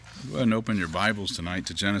Go ahead and open your Bibles tonight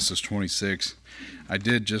to Genesis 26. I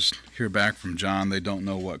did just hear back from John. They don't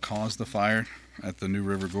know what caused the fire at the New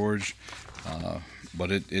River Gorge,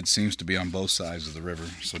 but it seems to be on both sides of the river.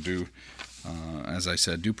 So as I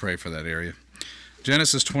said, do pray for that area.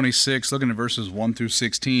 Genesis 26, looking at verses 1 through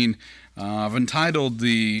 16. I've entitled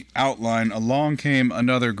the outline, Along Came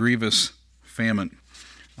Another Grievous Famine.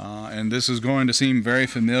 And this is going to seem very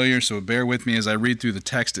familiar, so bear with me as I read through the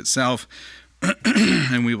text itself.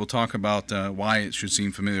 And we will talk about why it should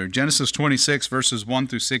seem familiar. Genesis 26, verses 1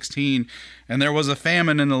 through 16. And there was a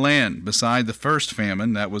famine in the land, beside the first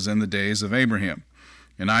famine that was in the days of Abraham.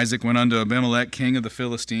 And Isaac went unto Abimelech, king of the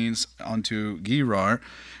Philistines, unto Gerar.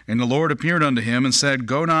 And the Lord appeared unto him, and said,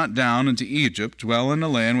 Go not down into Egypt, dwell in the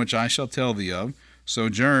land which I shall tell thee of.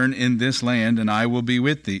 Sojourn in this land, and I will be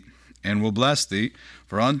with thee, and will bless thee.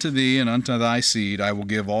 For unto thee and unto thy seed I will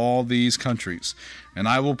give all these countries. And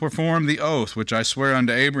I will perform the oath which I swear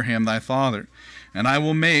unto Abraham thy father. And I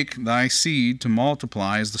will make thy seed to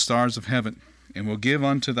multiply as the stars of heaven, and will give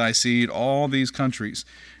unto thy seed all these countries.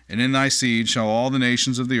 And in thy seed shall all the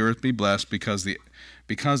nations of the earth be blessed, because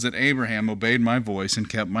that Abraham obeyed my voice, and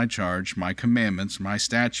kept my charge, my commandments, my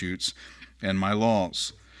statutes, and my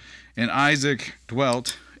laws. And Isaac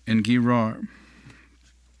dwelt in Gerar.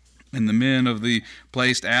 And the men of the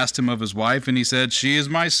place asked him of his wife, and he said, She is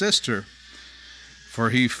my sister.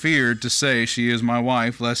 For he feared to say, She is my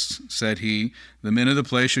wife, lest, said he, the men of the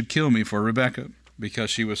place should kill me for Rebekah, because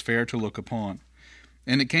she was fair to look upon.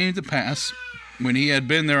 And it came to pass, when he had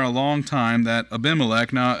been there a long time, that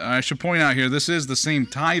Abimelech, now I should point out here, this is the same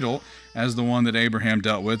title as the one that Abraham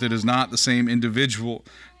dealt with. It is not the same individual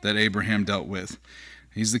that Abraham dealt with.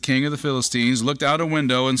 He's the king of the Philistines, looked out a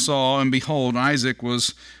window and saw, and behold, Isaac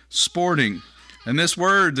was sporting. And this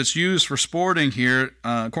word that's used for sporting here,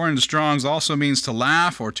 according to Strong's, also means to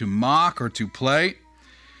laugh or to mock or to play.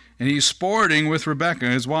 And he's sporting with Rebekah,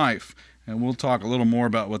 his wife. And we'll talk a little more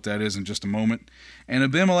about what that is in just a moment. And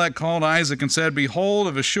Abimelech called Isaac and said, Behold,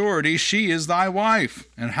 of a surety she is thy wife.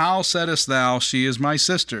 And how saidest thou, She is my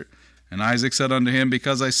sister? And Isaac said unto him,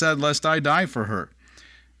 Because I said, lest I die for her.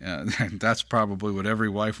 That's probably what every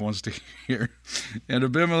wife wants to hear. And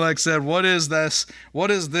Abimelech said, What is this? What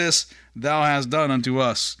is this thou hast done unto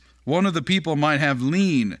us? One of the people might have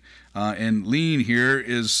lien, and lien here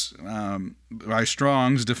is by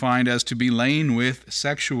Strong's defined as to be lain with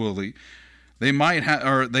sexually. They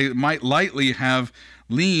might lightly have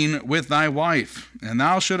lien with thy wife, and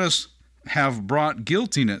thou shouldest have brought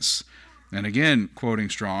guiltiness. And again, quoting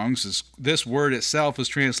Strong's, this word itself is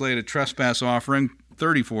translated trespass offering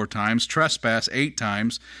 34 times, trespass 8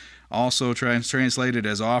 times, also translated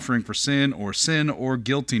as offering for sin or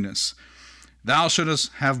guiltiness. Thou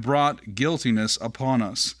shouldest have brought guiltiness upon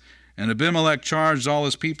us. And Abimelech charged all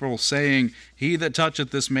his people, saying, He that toucheth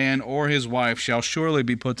this man or his wife shall surely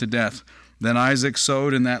be put to death. Then Isaac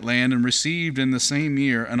sowed in that land, and received in the same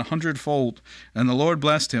year 100-fold. And the Lord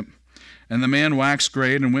blessed him. And the man waxed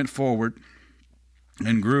great, and went forward,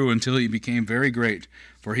 and grew until he became very great.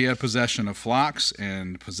 For he had possession of flocks,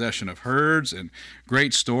 and possession of herds, and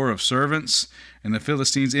great store of servants. And the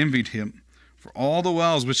Philistines envied him. For all the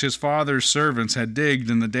wells which his father's servants had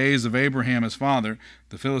digged in the days of Abraham his father,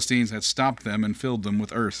 the Philistines had stopped them, and filled them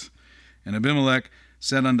with earth. And Abimelech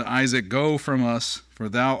said unto Isaac, Go from us, for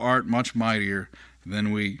thou art much mightier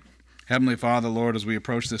than we. Heavenly Father, Lord, as we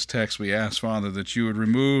approach this text, we ask, Father, that you would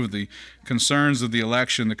remove the concerns of the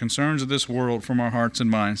election, the concerns of this world from our hearts and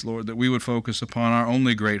minds, Lord, that we would focus upon our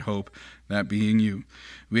only great hope, that being you.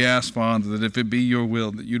 We ask, Father, that if it be your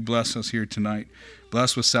will, that you'd bless us here tonight.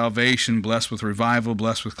 Bless with salvation, bless with revival,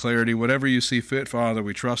 bless with clarity. Whatever you see fit, Father,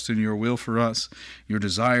 we trust in your will for us, your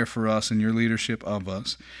desire for us, and your leadership of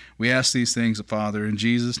us. We ask these things, Father, in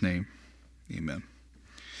Jesus' name. Amen.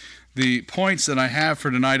 The points that I have for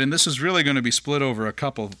tonight, and this is really going to be split over a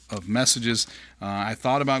couple of messages. I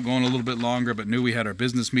thought about going a little bit longer, but knew we had our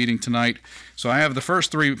business meeting tonight. So I have the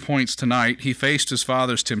first 3 points tonight. He faced his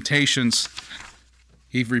father's temptations.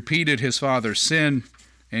 He repeated his father's sin,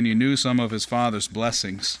 and you knew some of his father's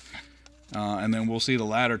blessings. And then we'll see the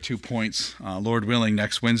latter 2 points, Lord willing,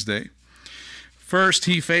 next Wednesday. First,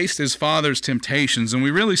 he faced his father's temptations, and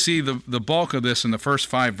we really see the bulk of this in the first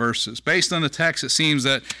 5 verses. Based on the text, it seems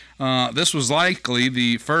that this was likely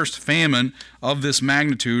the first famine of this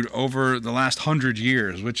magnitude over the last 100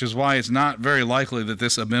 years, which is why it's not very likely that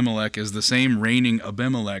this Abimelech is the same reigning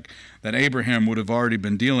Abimelech that Abraham would have already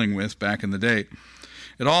been dealing with back in the day.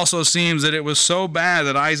 It also seems that it was so bad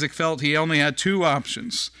that Isaac felt he only had 2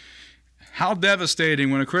 options. How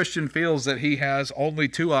devastating when a Christian feels that he has only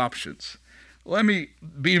 2 options. Let me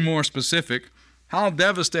be more specific. How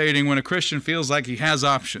devastating when a Christian feels like he has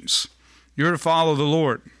options. You're to follow the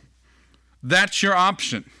Lord. That's your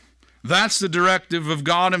option. That's the directive of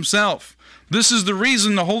God himself. This is the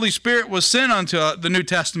reason the Holy Spirit was sent unto the New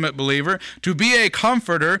Testament believer, to be a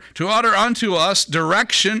comforter, to utter unto us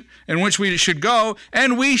direction in which we should go,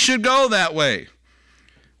 and we should go that way.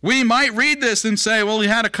 We might read this and say, well, he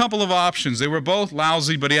had a couple of options. They were both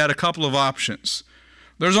lousy, but he had a couple of options.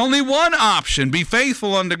 There's only one option: be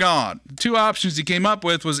faithful unto God. The two options he came up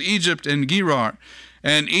with was Egypt and Gerar.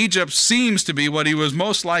 And Egypt seems to be what he was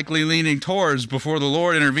most likely leaning towards before the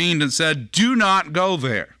Lord intervened and said, do not go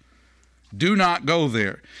there. Do not go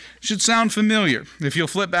there. It should sound familiar. If you'll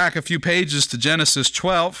flip back a few pages to Genesis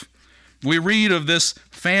 12, we read of this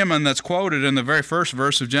famine that's quoted in the very first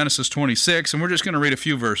verse of Genesis 26, and we're just going to read a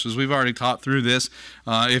few verses. We've already taught through this.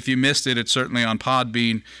 If you missed it, it's certainly on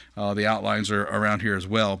Podbean. The outlines are around here as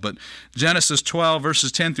well. But Genesis 12,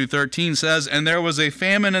 verses 10 through 13 says, and there was a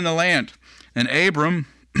famine in the land, and Abram,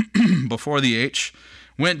 before the H,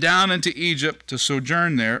 went down into Egypt to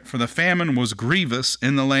sojourn there, for the famine was grievous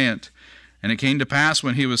in the land. And it came to pass,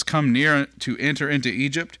 when he was come near to enter into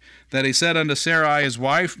Egypt, that he said unto Sarai his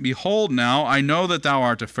wife, behold now, I know that thou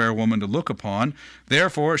art a fair woman to look upon.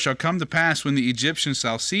 Therefore it shall come to pass, when the Egyptians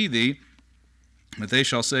shall see thee, that they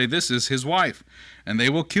shall say, this is his wife, and they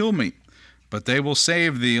will kill me, but they will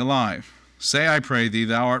save thee alive. Say, I pray thee,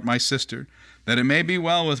 thou art my sister, that it may be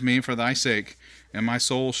well with me for thy sake, and my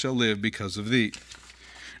soul shall live because of thee.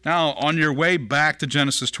 Now, on your way back to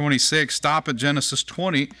Genesis 26, stop at Genesis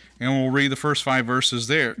 20, and we'll read the first 5 verses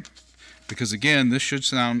there. Because again, this should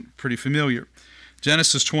sound pretty familiar.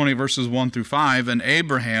 Genesis 20, verses 1 through 5, and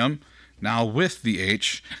Abraham, now with the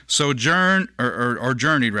H, journeyed,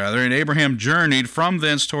 and Abraham journeyed from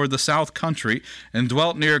thence toward the south country, and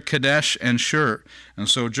dwelt near Kadesh and Shur, and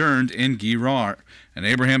sojourned in Gerar. And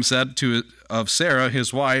Abraham said of Sarah,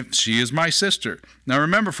 his wife, she is my sister. Now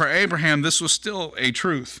remember, for Abraham, this was still a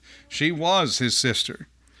truth. She was his sister.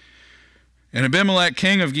 And Abimelech,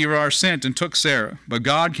 king of Gerar, sent and took Sarah. But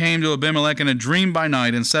God came to Abimelech in a dream by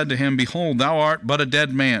night, and said to him, behold, thou art but a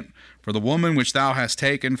dead man, for the woman which thou hast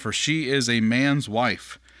taken, for she is a man's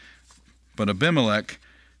wife. But Abimelech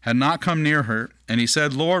had not come near her, and he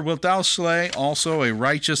said, Lord, wilt thou slay also a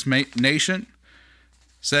righteous nation?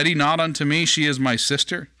 Said he not unto me, she is my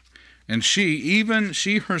sister? And even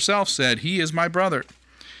she herself said, he is my brother.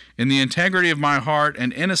 In the integrity of my heart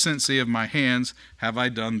and innocency of my hands have I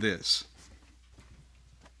done this.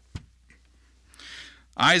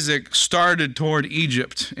 Isaac started toward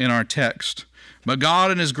Egypt in our text, but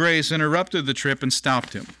God in his grace interrupted the trip and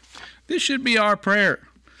stopped him. This should be our prayer,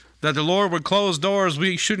 that the Lord would close doors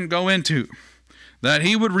we shouldn't go into, that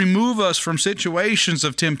he would remove us from situations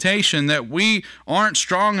of temptation that we aren't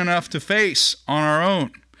strong enough to face on our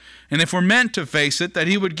own. And if we're meant to face it, that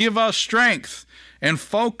he would give us strength and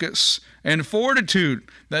focus and fortitude,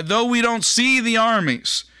 that though we don't see the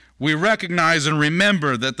armies, we recognize and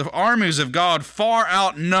remember that the armies of God far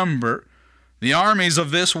outnumber the armies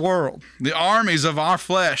of this world, the armies of our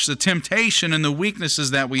flesh, the temptation and the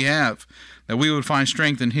weaknesses that we have, that we would find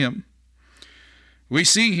strength in him. We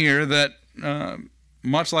see here that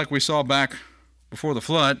much like we saw back before the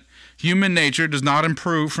flood, human nature does not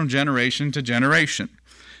improve from generation to generation.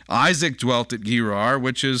 Isaac dwelt at Gerar,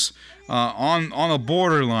 which is on a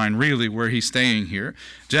borderline, really, where he's staying here.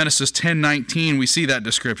 Genesis 10:19, we see that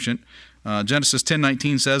description. Genesis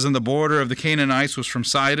 10:19 says, and the border of the Canaanites was from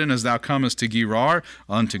Sidon, as thou comest to Gerar,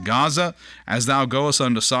 unto Gaza, as thou goest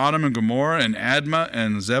unto Sodom and Gomorrah, and Admah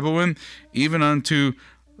and Zeboim, even unto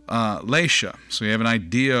Lasha. So you have an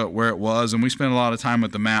idea where it was, and we spent a lot of time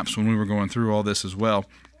with the maps when we were going through all this as well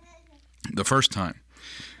the first time.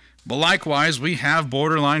 But likewise, we have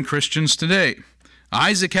borderline Christians today.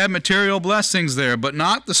 Isaac had material blessings there, but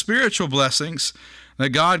not the spiritual blessings that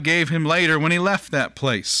God gave him later when he left that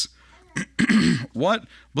place. What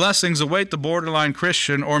blessings await the borderline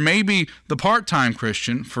Christian, or maybe the part-time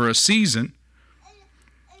Christian, for a season,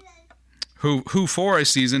 who for a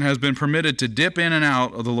season has been permitted to dip in and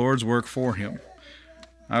out of the Lord's work for him.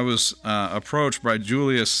 I was approached by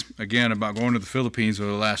Julius again about going to the Philippines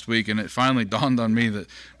over the last week, and it finally dawned on me that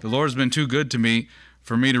the Lord's been too good to me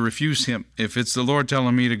for me to refuse him. If it's the Lord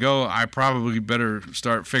telling me to go, I probably better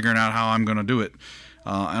start figuring out how I'm going to do it.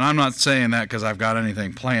 And I'm not saying that because I've got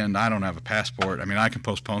anything planned. I don't have a passport. I mean, I can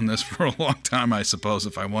postpone this for a long time, I suppose,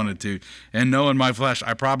 if I wanted to. And knowing my flesh,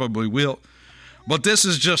 I probably will. But this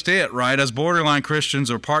is just it, right? As borderline Christians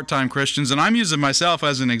or part-time Christians, and I'm using myself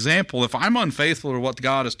as an example, if I'm unfaithful to what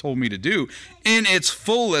God has told me to do in its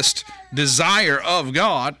fullest desire of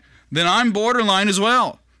God, then I'm borderline as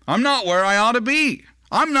well. I'm not where I ought to be.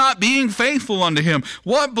 I'm not being faithful unto him.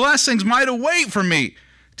 What blessings might await for me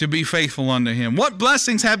to be faithful unto him? What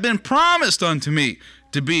blessings have been promised unto me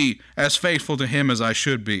to be as faithful to him as I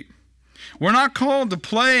should be? We're not called to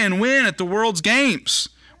play and win at the world's games.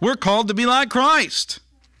 We're called to be like Christ.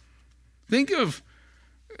 Think of,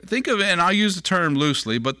 and I'll use the term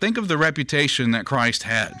loosely, but think of the reputation that Christ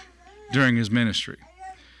had during his ministry.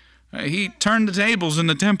 He turned the tables in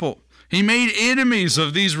the temple. He made enemies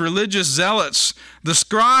of these religious zealots, the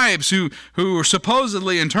scribes who were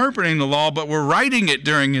supposedly interpreting the law but were writing it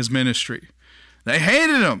during his ministry. They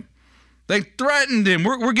hated him. They threatened him.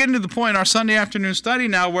 We're getting to the point in our Sunday afternoon study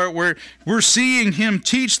now where we're seeing him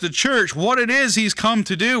teach the church what it is he's come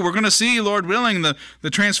to do. We're going to see, Lord willing, the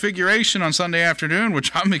transfiguration on Sunday afternoon,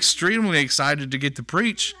 which I'm extremely excited to get to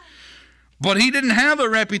preach. But he didn't have a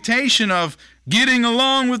reputation of getting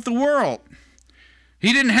along with the world.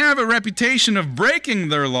 He didn't have a reputation of breaking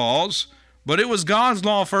their laws, but it was God's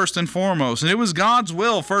law first and foremost, and it was God's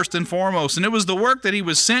will first and foremost, and it was the work that he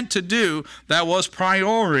was sent to do that was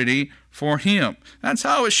priority for him. That's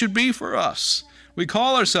how it should be for us. We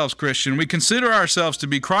call ourselves Christian. We consider ourselves to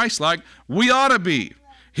be Christ-like. We ought to be.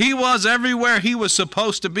 He was everywhere he was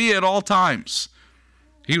supposed to be at all times.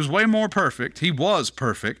 He was way more perfect. He was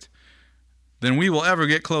perfect than we will ever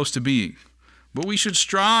get close to being. But we should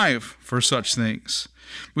strive for such things.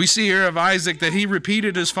 We see here of Isaac that he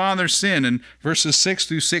repeated his father's sin in verses 6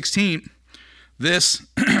 through 16. This,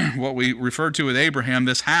 what we refer to with Abraham,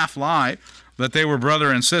 this half-lie that they were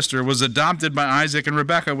brother and sister, was adopted by Isaac and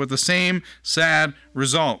Rebekah with the same sad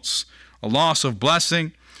results. A loss of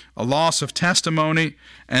blessing, a loss of testimony,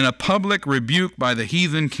 and a public rebuke by the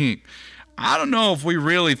heathen king. I don't know if we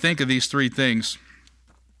really think of these three things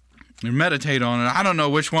and meditate on it. I don't know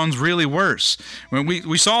which one's really worse. When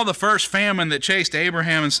we saw the first famine that chased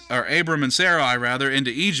Abram and Sarai into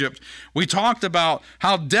Egypt, we talked about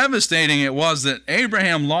how devastating it was that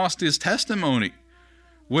Abraham lost his testimony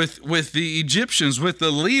with the Egyptians, with the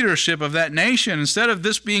leadership of that nation. Instead of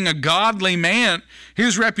this being a godly man,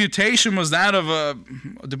 his reputation was that of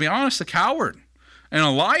to be honest, a coward and a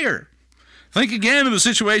liar. Think again of the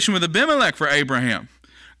situation with Abimelech for Abraham.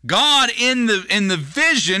 God, in the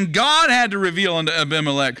vision, God had to reveal unto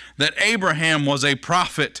Abimelech that Abraham was a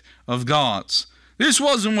prophet of God's. This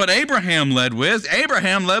wasn't what Abraham led with.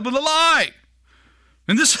 Abraham led with a lie.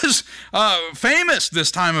 And this is famous this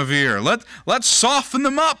time of year. Let's soften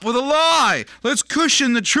them up with a lie. Let's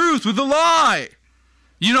cushion the truth with a lie.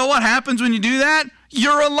 You know what happens when you do that?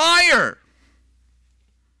 You're a liar.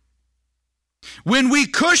 When we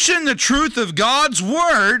cushion the truth of God's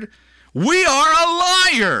word, we are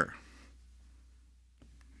a liar.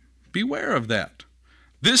 Beware of that.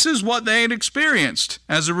 This is what they had experienced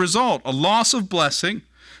as a result: a loss of blessing,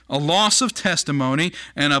 a loss of testimony,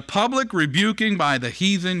 and a public rebuking by the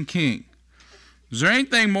heathen king. Is there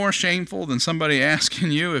anything more shameful than somebody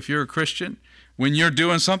asking you if you're a Christian when you're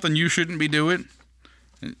doing something you shouldn't be doing?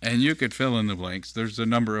 And you could fill in the blanks. There's a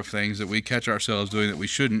number of things that we catch ourselves doing that we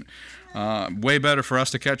shouldn't. Way better for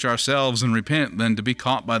us to catch ourselves and repent than to be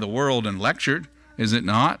caught by the world and lectured, is it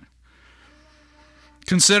not?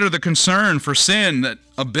 Consider the concern for sin that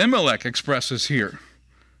Abimelech expresses here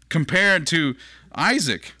compared to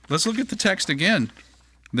Isaac. Let's look at the text again.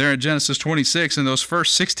 There in Genesis 26, in those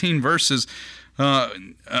first 16 verses,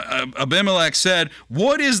 Abimelech said,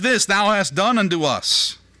 "What is this thou hast done unto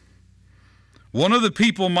us? One of the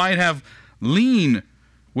people might have lain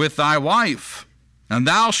with thy wife, and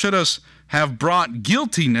thou shouldst have brought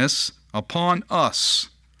guiltiness upon us."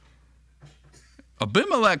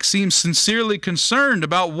 Abimelech seems sincerely concerned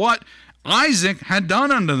about what Isaac had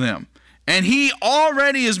done unto them. And he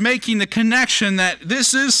already is making the connection that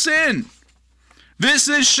this is sin. This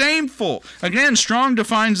is shameful. Again, Strong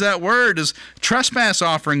defines that word as trespass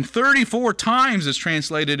offering. 34 times it's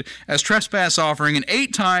translated as trespass offering and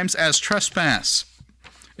 8 times as trespass.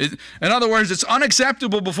 In other words, it's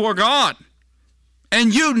unacceptable before God.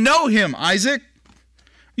 And you know him, Isaac.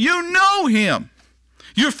 You know him.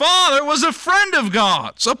 Your father was a friend of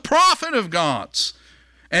God's, a prophet of God's.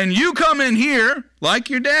 And you come in here, like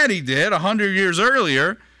your daddy did 100 years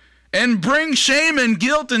earlier, and bring shame and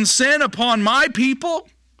guilt and sin upon my people?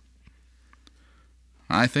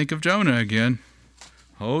 I think of Jonah again.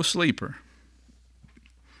 Oh, sleeper.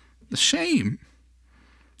 The shame.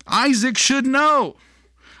 Isaac should know.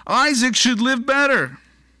 Isaac should live better.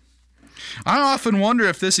 I often wonder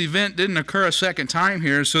if this event didn't occur a second time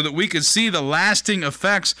here so that we could see the lasting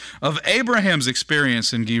effects of Abraham's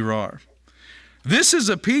experience in Gerar. This is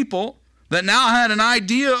a people that now had an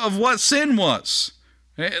idea of what sin was.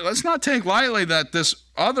 Let's not take lightly that this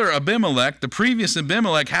other Abimelech, the previous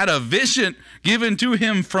Abimelech, had a vision given to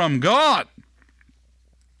him from God.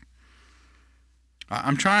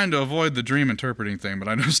 I'm trying to avoid the dream interpreting thing, but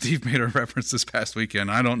I know Steve made a reference this past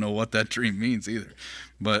weekend. I don't know what that dream means either.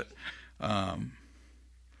 But and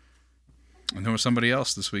there was somebody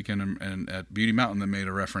else this weekend and at Beauty Mountain that made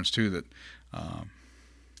a reference too, that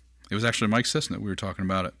it was actually Mike Sisson that we were talking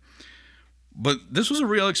about it. But this was a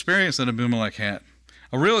real experience that Abimelech had.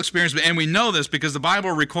 A real experience, and we know this because the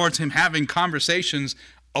Bible records him having conversations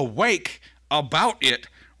awake about it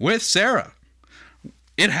with Sarah.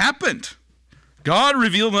 It happened. God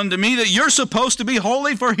revealed unto me that you're supposed to be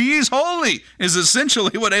holy, for he is holy, is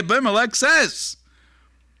essentially what Abimelech says.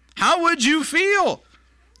 How would you feel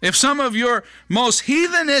if some of your most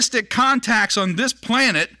heathenistic contacts on this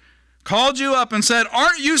planet called you up and said,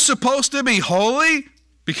 aren't you supposed to be holy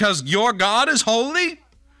because your God is holy?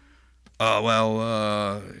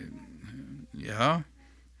 Yeah,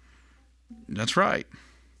 that's right.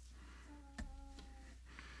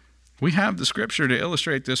 We have the scripture to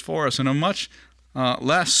illustrate this for us in a much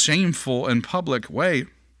less shameful and public way.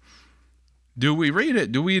 Do we read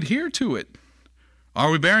it? Do we adhere to it?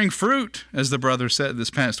 Are we bearing fruit, as the brother said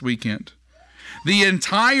this past weekend? The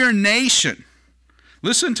entire nation.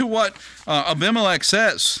 Listen to what Abimelech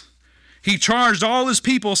says. He charged all his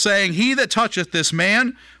people, saying, he that toucheth this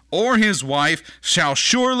man or his wife shall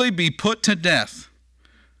surely be put to death.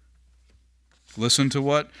 Listen to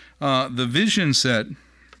what the vision said.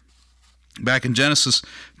 Back in Genesis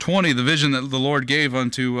 20, the vision that the Lord gave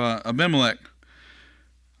unto Abimelech.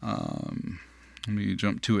 Let me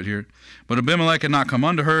jump to it here. But Abimelech had not come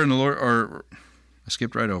unto her, and the Lord, or I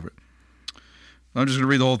skipped right over it. I'm just going to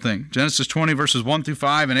read the whole thing. Genesis 20, verses 1 through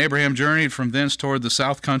 5. And Abraham journeyed from thence toward the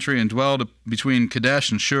south country, and dwelled between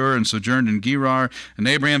Kadesh and Shur, and sojourned in Gerar. And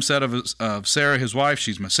Abraham said of Sarah his wife,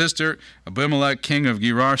 she's my sister. Abimelech, king of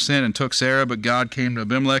Gerar, sent and took Sarah. But God came to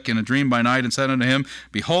Abimelech in a dream by night, and said unto him,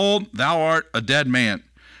 behold, thou art a dead man,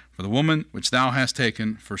 for the woman which thou hast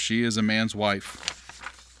taken, for she is a man's wife.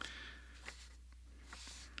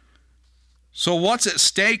 So what's at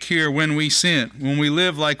stake here when we sin, when we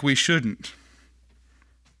live like we shouldn't?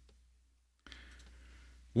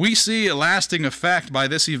 We see a lasting effect by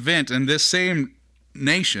this event in this same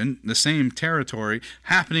nation, the same territory,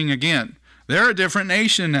 happening again. They're a different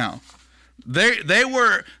nation now. They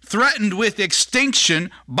were threatened with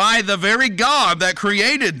extinction by the very God that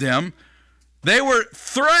created them. They were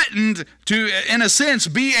threatened to, in a sense,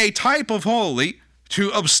 be a type of holy,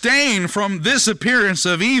 to abstain from this appearance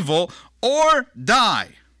of evil or die.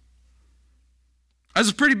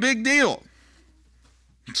 That's a pretty big deal.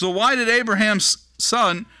 So why did Abraham's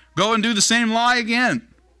son go and do the same lie again?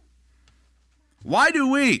 Why do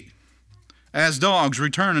we, as dogs,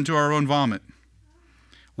 return into our own vomit?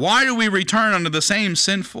 Why do we return unto the same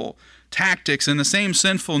sinful tactics and the same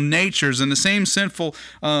sinful natures and the same sinful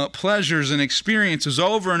pleasures and experiences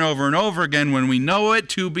over and over and over again when we know it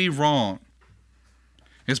to be wrong?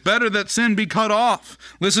 It's better that sin be cut off.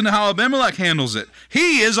 Listen to how Abimelech handles it.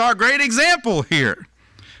 He is our great example here.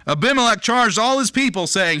 Abimelech charged all his people,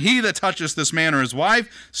 saying, he that toucheth this man or his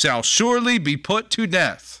wife shall surely be put to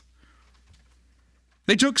death.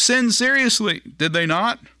 They took sin seriously, did they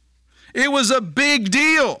not? It was a big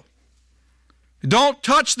deal. Don't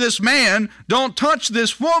touch this man, don't touch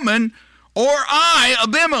this woman, or I,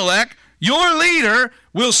 Abimelech, your leader,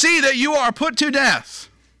 will see that you are put to death.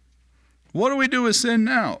 What do we do with sin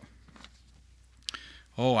now?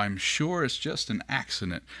 Oh, I'm sure it's just an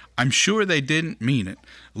accident. I'm sure they didn't mean it.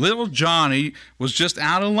 Little Johnny was just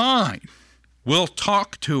out of line. We'll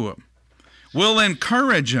talk to him. We'll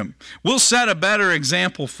encourage him. We'll set a better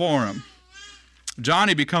example for him.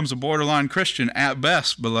 Johnny becomes a borderline Christian at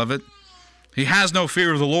best, beloved. He has no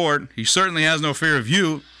fear of the Lord. He certainly has no fear of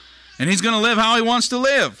you. And he's going to live how he wants to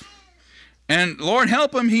live. And Lord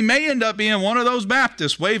help him, he may end up being one of those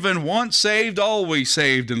Baptists, waving once saved, always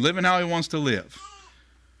saved, and living how he wants to live.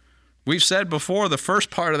 We've said before, the first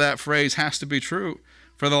part of that phrase has to be true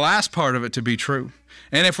for the last part of it to be true.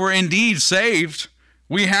 And if we're indeed saved,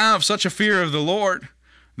 we have such a fear of the Lord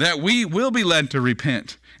that we will be led to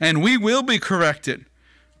repent, and we will be corrected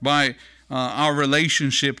by our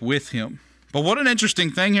relationship with him. But what an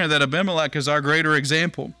interesting thing here that Abimelech is our greater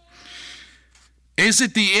example. Is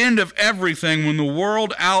it the end of everything when the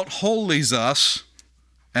world out-holies us,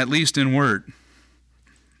 at least in word?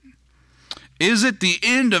 Is it the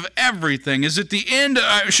end of everything? Is it the end?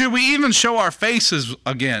 Should we even show our faces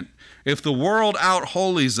again if the world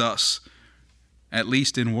out-holies us, at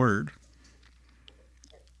least in word?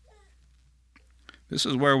 This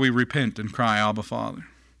is where we repent and cry, Abba, Father.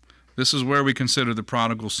 This is where we consider the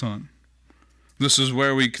prodigal son. This is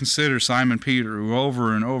where we consider Simon Peter, who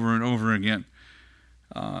over and over and over again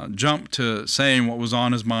jumped to saying what was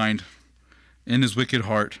on his mind in his wicked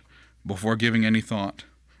heart before giving any thought.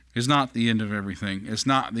 It's not the end of everything. It's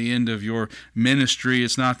not the end of your ministry.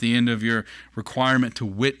 It's not the end of your requirement to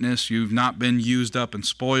witness. You've not been used up and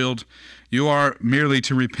spoiled. You are merely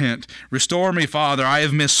to repent. Restore me, Father. I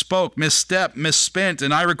have misspoke, misstepped, misspent,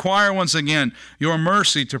 and I require once again your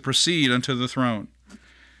mercy to proceed unto the throne.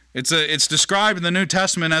 It's described in the New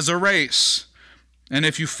Testament as a race. And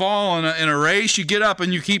if you fall in a race, you get up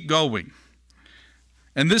and you keep going.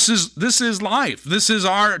 And this is life. This is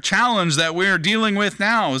our challenge that we're dealing with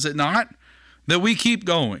now, is it not? That we keep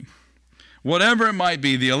going. Whatever it might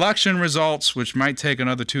be, the election results, which might take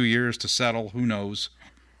another 2 years to settle, who knows?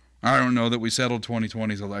 I don't know that we settled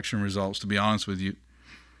 2020's election results, to be honest with you.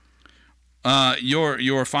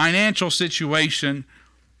 Your financial situation,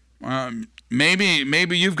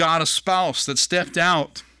 maybe you've got a spouse that stepped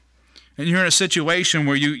out, and you're in a situation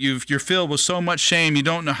where you're filled with so much shame you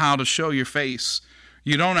don't know how to show your face.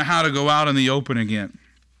 You don't know how to go out in the open again.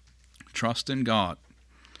 Trust in God.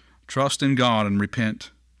 Trust in God and repent.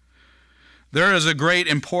 There is a great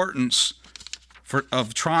importance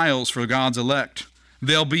of trials for God's elect.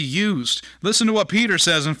 They'll be used. Listen to what Peter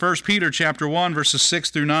says in 1 Peter chapter 1, verses 6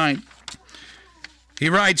 through 9. He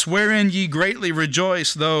writes, "Wherein ye greatly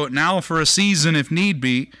rejoice, though now for a season, if need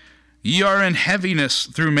be, ye are in heaviness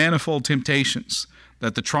through manifold temptations,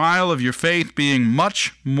 that the trial of your faith, being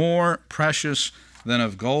much more precious than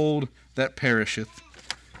of gold that perisheth,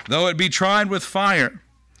 though it be tried with fire,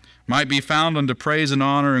 might be found unto praise and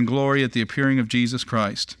honor and glory at the appearing of Jesus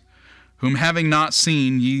Christ, whom having not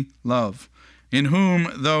seen ye love, in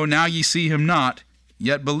whom, though now ye see him not,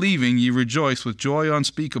 yet believing ye rejoice with joy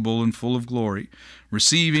unspeakable and full of glory,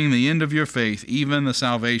 receiving the end of your faith, even the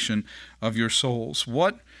salvation of your souls."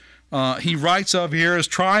 What he writes of here is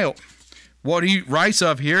trial. What he writes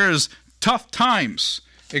of here is tough times,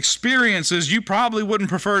 experiences you probably wouldn't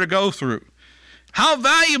prefer to go through. How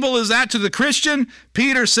valuable is that to the Christian?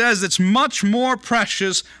 Peter says it's much more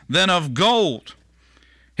precious than of gold.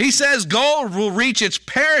 He says gold will reach its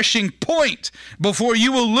perishing point before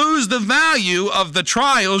you will lose the value of the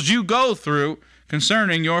trials you go through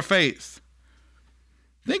concerning your faith.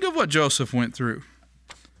 Think of what Joseph went through.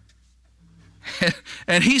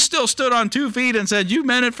 And he still stood on 2 feet and said, "You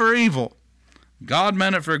meant it for evil. God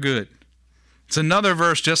meant it for good." It's another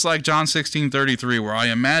verse just like John 16:33, where I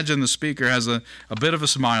imagine the speaker has a bit of a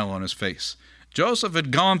smile on his face. Joseph had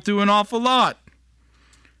gone through an awful lot.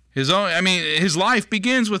 His life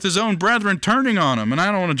begins with his own brethren turning on him. And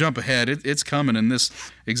I don't want to jump ahead. It's coming in this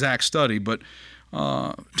exact study. But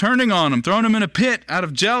turning on him, throwing him in a pit out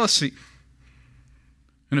of jealousy,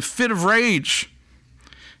 in a fit of rage.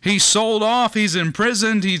 He's sold off. He's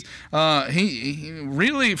imprisoned. He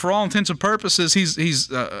really, for all intents and purposes,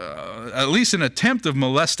 he's at least an attempt of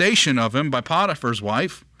molestation of him by Potiphar's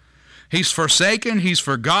wife. He's forsaken. He's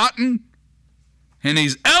forgotten. And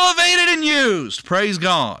he's elevated and used. Praise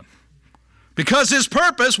God. Because his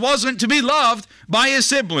purpose wasn't to be loved by his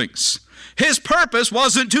siblings. His purpose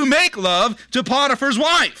wasn't to make love to Potiphar's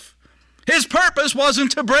wife. His purpose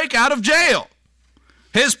wasn't to break out of jail.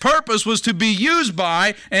 His purpose was to be used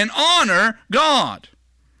by and honor God.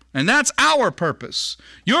 And that's our purpose.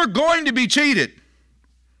 You're going to be cheated.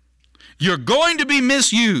 You're going to be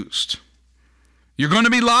misused. You're going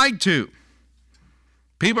to be lied to.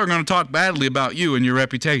 People are going to talk badly about you and your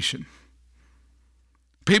reputation.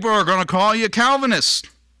 People are going to call you a Calvinist,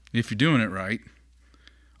 if you're doing it right.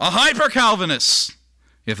 A hyper-Calvinist,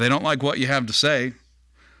 if they don't like what you have to say.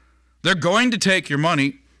 They're going to take your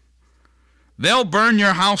money. They'll burn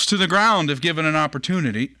your house to the ground if given an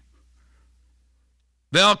opportunity.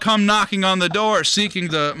 They'll come knocking on the door seeking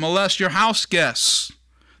to molest your house guests.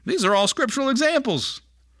 These are all scriptural examples.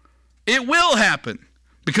 It will happen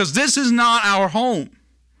because this is not our home.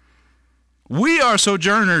 We are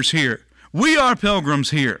sojourners here. We are pilgrims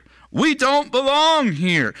here. We don't belong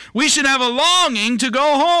here. We should have a longing to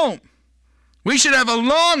go home. We should have a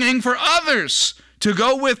longing for others to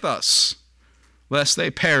go with us, lest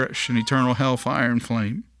they perish in eternal hellfire and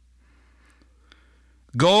flame.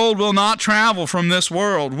 Gold will not travel from this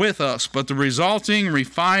world with us, but the resulting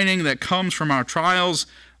refining that comes from our trials,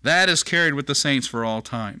 that is carried with the saints for all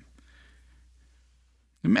time.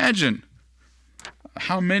 Imagine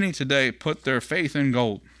how many today put their faith in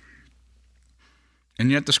gold, and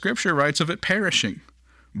yet the Scripture writes of it perishing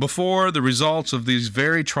before the results of these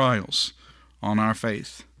very trials on our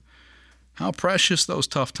faith. How precious those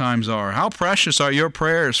tough times are. How precious are your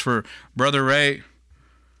prayers for Brother Ray,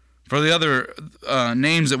 For the other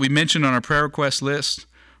names that we mentioned on our prayer request list,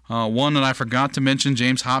 one that I forgot to mention,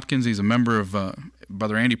 James Hopkins. He's a member of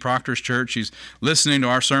Brother Andy Proctor's church. He's listening to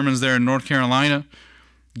our sermons there in North Carolina.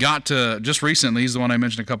 Got to, just recently, he's the one I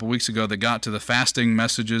mentioned a couple weeks ago, that got to the fasting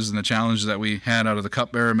messages and the challenges that we had out of the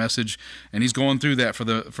cupbearer message. And he's going through that for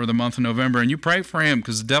the month of November. And you pray for him,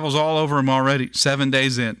 because the devil's all over him already, 7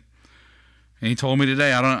 days in. And he told me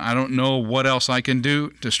today, I don't know what else I can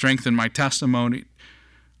do to strengthen my testimony,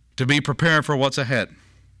 to be prepared for what's ahead.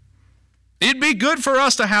 It'd be good for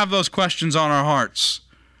us to have those questions on our hearts,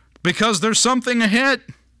 because there's something ahead.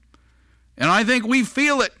 And I think we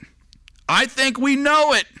feel it. I think we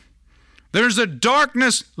know it. There's a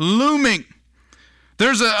darkness looming.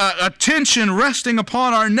 There's a tension resting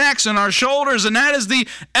upon our necks and our shoulders, and that is the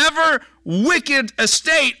ever wicked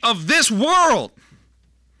estate of this world.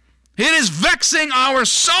 It is vexing our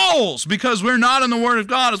souls because we're not in the Word of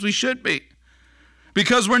God as we should be,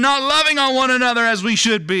 because we're not loving on one another as we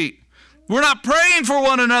should be. We're not praying for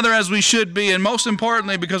one another as we should be, and most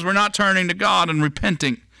importantly, because we're not turning to God and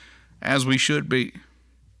repenting as we should be.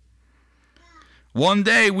 One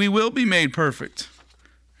day we will be made perfect.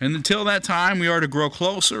 And until that time, we are to grow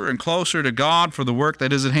closer and closer to God for the work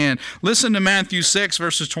that is at hand. Listen to Matthew 6,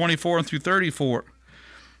 verses 24 through 34.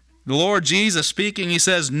 The Lord Jesus speaking, he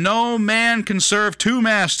says, "No man can serve two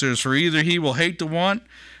masters, for either he will hate the one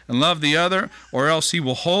and love the other, or else he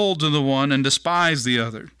will hold to the one and despise the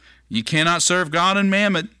other. You cannot serve God and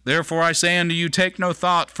mammon. Therefore I say unto you, take no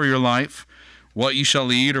thought for your life, what you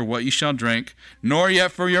shall eat or what you shall drink, nor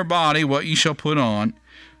yet for your body what you shall put on.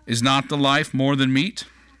 Is not the life more than meat,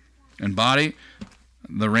 and body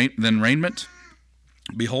than raiment?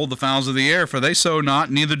 Behold the fowls of the air, for they sow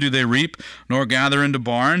not, neither do they reap, nor gather into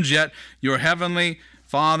barns, yet your heavenly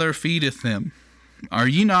Father feedeth them. Are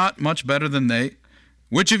ye not much better than they?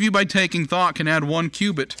 Which of you by taking thought can add 1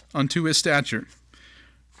 cubit unto his stature?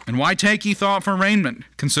 And why take ye thought for raiment?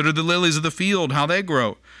 Consider the lilies of the field, how they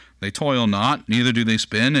grow. They toil not, neither do they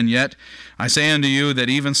spin, and yet I say unto you that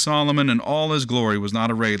even Solomon in all his glory was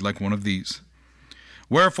not arrayed like one of these.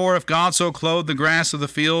 Wherefore, if God so clothe the grass of the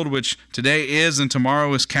field, which today is and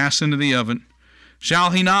tomorrow is cast into the oven, shall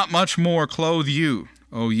he not much more clothe you,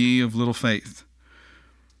 O ye of little faith?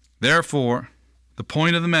 Therefore, the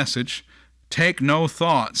point of the message, take no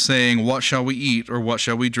thought, saying, what shall we eat, or what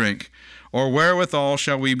shall we drink, or wherewithal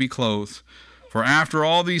shall we be clothed? For after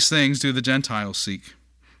all these things do the Gentiles seek.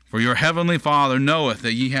 For your heavenly Father knoweth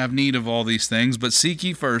that ye have need of all these things, but seek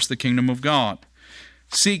ye first the kingdom of God.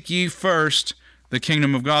 Seek ye first the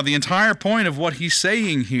kingdom of God. The entire point of what he's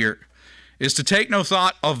saying here is to take no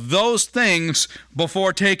thought of those things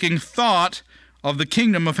before taking thought of the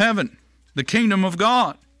kingdom of heaven, the kingdom of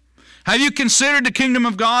God. Have you considered the kingdom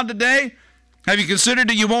of God today? Have you considered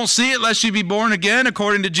that you won't see it lest you be born again,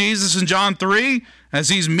 according to Jesus in John 3, as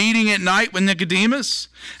he's meeting at night with Nicodemus?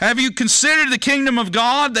 Have you considered the kingdom of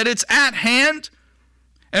God, that it's at hand?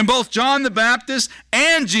 And both John the Baptist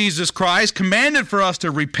and Jesus Christ commanded for us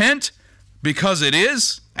to repent because it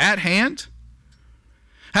is at hand.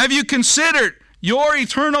 Have you considered your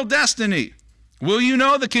eternal destiny? Will you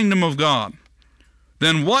know the kingdom of God?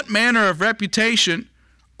 Then what manner of reputation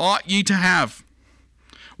ought ye to have?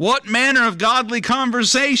 What manner of godly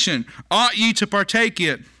conversation ought ye to partake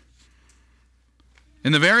in?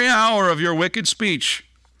 In the very hour of your wicked speech,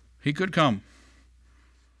 he could come.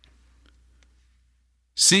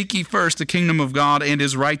 Seek ye first the kingdom of God and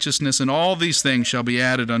his righteousness, and all these things shall be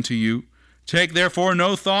added unto you. Take therefore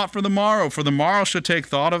no thought for the morrow shall take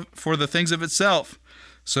thought for the things of itself.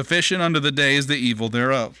 Sufficient unto the day is the evil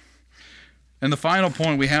thereof. And the final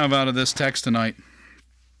point we have out of this text tonight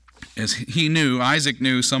is Isaac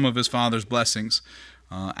knew some of his father's blessings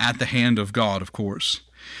at the hand of God, of course.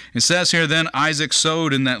 It says here, then Isaac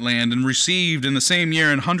sowed in that land and received in the same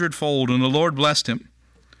year 100-fold, and the Lord blessed him.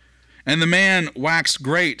 And the man waxed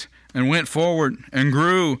great and went forward and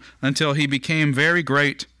grew until he became very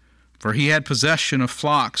great. For he had possession of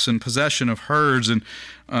flocks and possession of herds and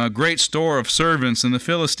great store of servants, and the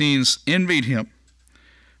Philistines envied him.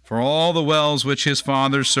 For all the wells which his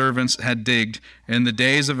father's servants had digged in the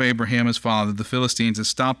days of Abraham his father, the Philistines had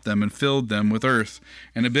stopped them and filled them with earth.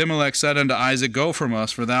 And Abimelech said unto Isaac, go from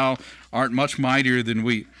us, for thou art much mightier than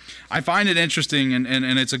we. I find it interesting, and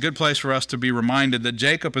it's a good place for us to be reminded that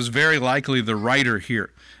Jacob is very likely the writer here,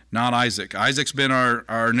 not Isaac. Isaac's been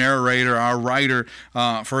our narrator, our writer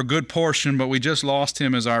for a good portion, but we just lost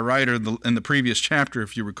him as our writer in the previous chapter,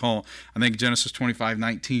 if you recall. I think Genesis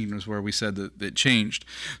 25:19 was where we said that it changed.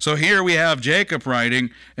 So here we have Jacob writing,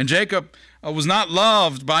 and Jacob was not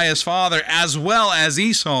loved by his father as well as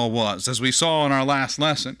Esau was, as we saw in our last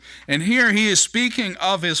lesson. And here he is speaking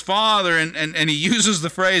of his father, and he uses the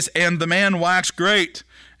phrase, and the man waxed great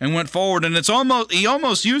and went forward. And he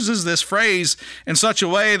almost uses this phrase in such a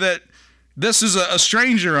way that this is a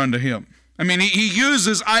stranger unto him. I mean, he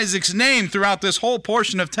uses Isaac's name throughout this whole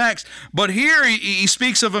portion of text, but here he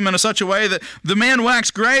speaks of him in such a way that the man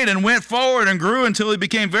waxed great and went forward and grew until he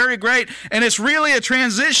became very great. And it's really a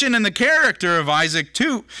transition in the character of Isaac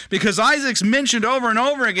too, because Isaac's mentioned over and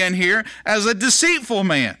over again here as a deceitful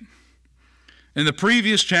man in the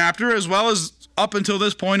previous chapter as well as up until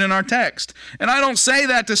this point in our text. And I don't say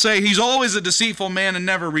that to say he's always a deceitful man and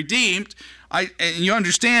never redeemed. And you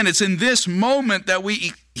understand, it's in this moment that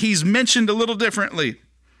he's mentioned a little differently.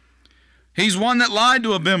 He's one that lied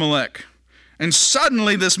to Abimelech. And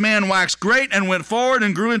suddenly this man waxed great and went forward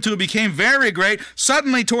and grew until he became very great.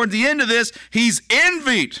 Suddenly toward the end of this, he's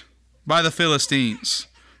envied by the Philistines.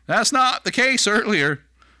 That's not the case earlier.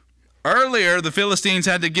 Earlier, the Philistines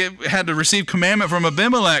had to receive commandment from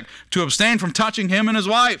Abimelech to abstain from touching him and his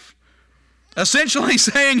wife. Essentially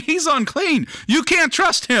saying he's unclean. You can't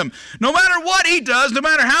trust him. No matter what he does, no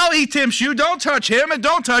matter how he tempts you, don't touch him and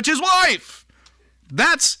don't touch his wife.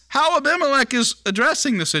 That's how Abimelech is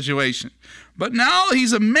addressing the situation. But now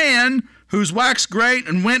he's a man who's waxed great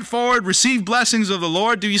and went forward, received blessings of the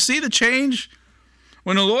Lord. Do you see the change?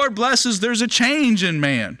 When the Lord blesses, there's a change in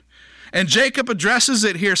man. And Jacob addresses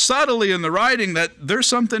it here subtly in the writing that there's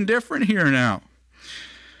something different here now.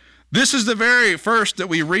 This is the very first that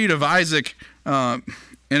we read of Isaac in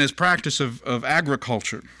his practice of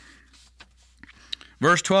agriculture.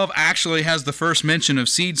 Verse 12 actually has the first mention of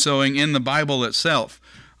seed sowing in the Bible itself,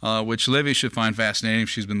 which Livy should find fascinating if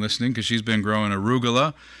she's been listening, because she's been growing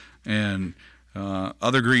arugula and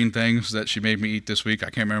other green things that she made me eat this week. I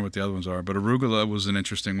can't remember what the other ones are, but arugula was an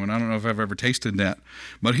interesting one. I don't know if I've ever tasted that.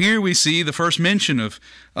 But here we see the first mention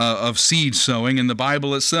of seed sowing in the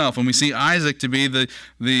Bible itself, and we see Isaac to be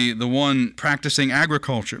the one practicing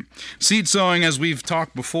agriculture. Seed sowing, as we've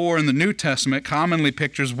talked before in the New Testament, commonly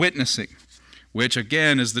pictures witnessing, which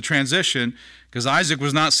again is the transition, because Isaac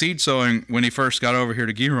was not seed sowing when he first got over here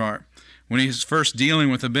to Gerar. When he was first dealing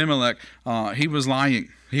with Abimelech, he was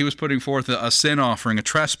lying. He was putting forth a sin offering, a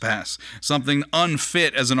trespass, something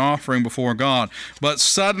unfit as an offering before God. But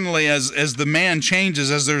suddenly, as the man changes,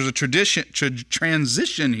 as there's a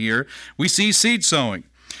transition here, we see seed sowing.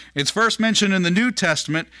 It's first mentioned in the New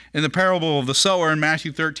Testament in the parable of the sower in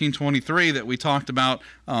Matthew 13:23 that we talked about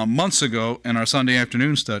months ago in our Sunday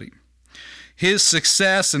afternoon study. His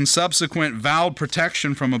success and subsequent vowed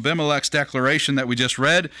protection from Abimelech's declaration that we just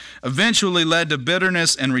read eventually led to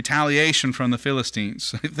bitterness and retaliation from the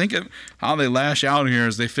Philistines. Think of how they lash out here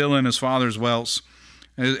as they fill in his father's wells,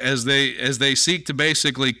 as they seek to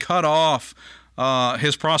basically cut off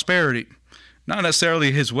his prosperity. Not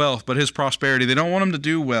necessarily his wealth, but his prosperity. They don't want him to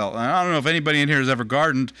do well. I don't know if anybody in here has ever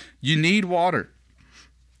gardened. You need water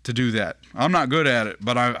to do that. I'm not good at it,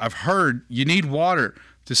 but I've heard you need water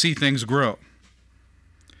to see things grow.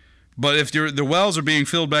 But if the wells are being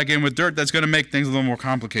filled back in with dirt, that's going to make things a little more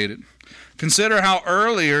complicated. Consider how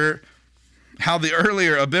the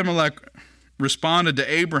earlier Abimelech responded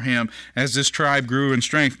to Abraham as this tribe grew in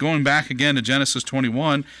strength. Going back again to Genesis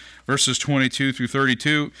 21, verses 22 through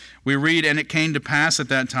 32, we read, "And it came to pass at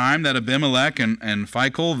that time that Abimelech and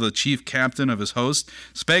Phicol, the chief captain of his host,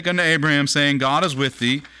 spake unto Abraham, saying, God is with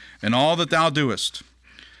thee in all that thou doest.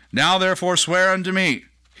 Now therefore swear unto me,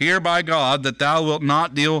 here by God, that thou wilt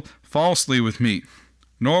not deal falsely with me,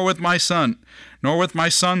 nor with my son, nor with my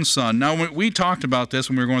son's son." Now, we talked about this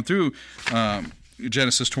when we were going through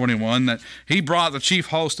Genesis 21, that he brought the chief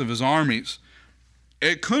host of his armies.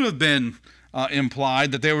 It could have been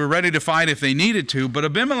implied that they were ready to fight if they needed to, but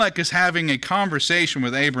Abimelech is having a conversation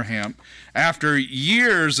with Abraham after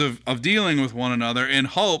years of dealing with one another in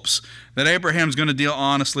hopes that Abraham's going to deal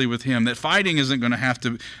honestly with him, that fighting isn't going to have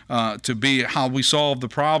to be how we solve the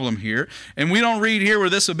problem here. And we don't read here where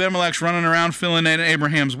this Abimelech's running around filling in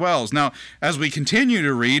Abraham's wells. Now, as we continue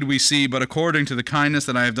to read, we see, "But according to the kindness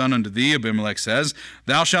that I have done unto thee," Abimelech says,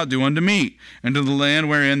 "thou shalt do unto me, and to the land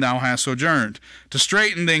wherein thou hast sojourned." To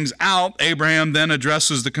straighten things out, Abraham then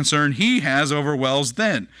addresses the concern he has over wells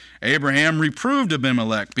then. Abraham reproved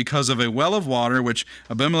Abimelech because of a well of water which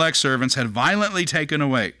Abimelech's servants had violently taken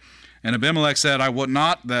away. And Abimelech said, "I would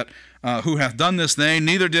not that who hath done this thing,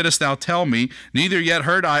 neither didst thou tell me, neither yet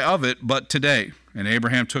heard I of it, but today." And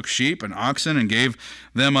Abraham took sheep and oxen and gave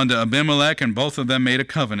them unto Abimelech, and both of them made a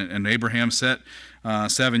covenant. And Abraham set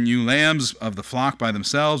 7 ewe lambs of the flock by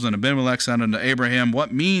themselves. And Abimelech said unto Abraham,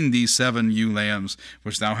 What mean these 7 ewe lambs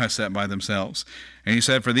which thou hast set by themselves? And he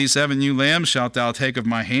said, For these 7 ewe lambs shalt thou take of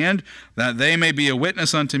my hand, that they may be a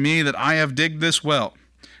witness unto me that I have digged this well.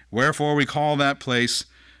 Wherefore he called that place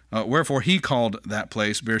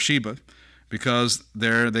Beersheba, because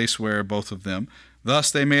there they swear both of them.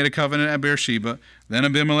 Thus they made a covenant at Beersheba. Then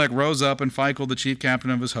Abimelech rose up and Phicol, the chief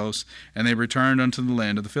captain of his hosts, and they returned unto the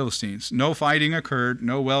land of the Philistines. No fighting occurred.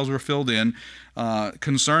 No wells were filled in.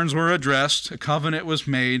 Concerns were addressed. A covenant was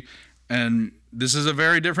made. And this is a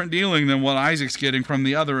very different dealing than what Isaac's getting from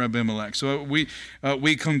the other Abimelech. So we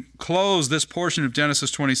can close this portion of Genesis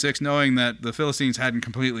 26 knowing that the Philistines hadn't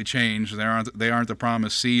completely changed. They aren't the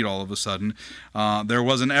promised seed all of a sudden. There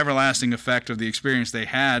was an everlasting effect of the experience they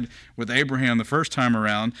had with Abraham the first time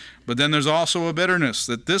around. But then there's also a bitterness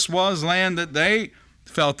that this was land that they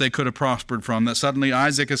felt they could have prospered from, that suddenly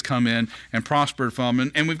Isaac has come in and prospered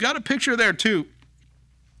from. And we've got a picture there too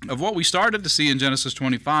of what we started to see in Genesis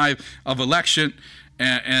 25 of election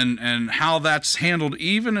and how that's handled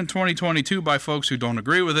even in 2022 by folks who don't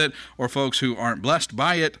agree with it or folks who aren't blessed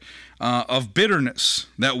by it, of bitterness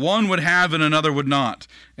that one would have and another would not.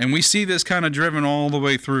 And we see this kind of driven all the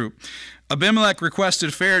way through. Abimelech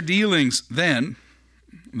requested fair dealings then.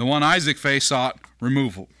 The one Isaac faced sought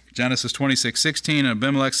removal. Genesis 26:16, and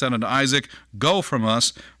Abimelech said unto Isaac, Go from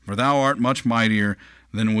us, for thou art much mightier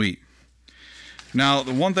than we. Now,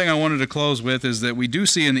 the one thing I wanted to close with is that we do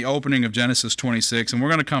see in the opening of Genesis 26, and we're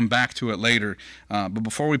going to come back to it later, but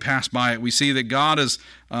before we pass by it, we see that God is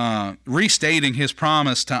restating his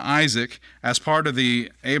promise to Isaac as part of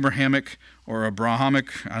the Abrahamic or Abrahamic,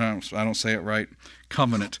 I don't say it right,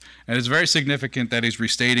 covenant. And it's very significant that he's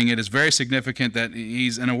restating it. It's very significant that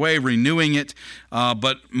he's, in a way, renewing it,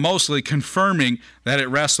 but mostly confirming that it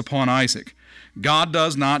rests upon Isaac. God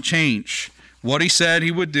does not change. What he said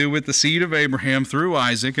he would do with the seed of Abraham through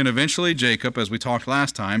Isaac and eventually Jacob, as we talked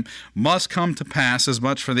last time, must come to pass as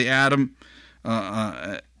much for the Adam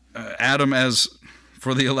as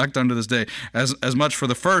for the elect unto this day, as much for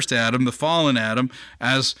the first Adam, the fallen Adam,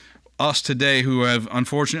 as us today who have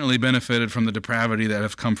unfortunately benefited from the depravity that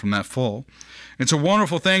have come from that fall. It's a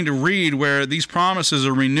wonderful thing to read where these promises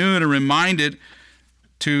are renewed and reminded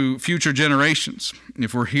to future generations.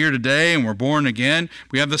 If we're here today and we're born again,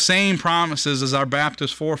 we have the same promises as our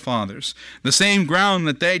Baptist forefathers, the same ground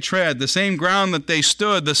that they tread, the same ground that they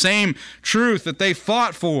stood, the same truth that they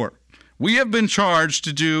fought for. We have been charged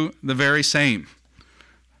to do the very same.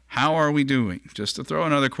 How are we doing? Just to throw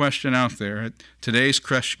another question out there at today's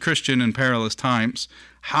Christian and perilous times,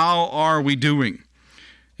 how are we doing?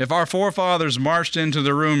 If our forefathers marched into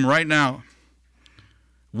the room right now,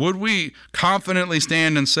 would we confidently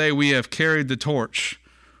stand and say we have carried the torch,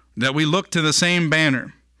 that we look to the same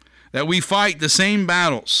banner, that we fight the same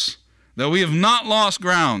battles, that we have not lost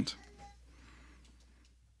ground?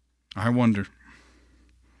 I wonder.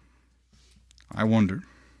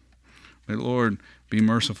 May the Lord be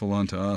merciful unto us.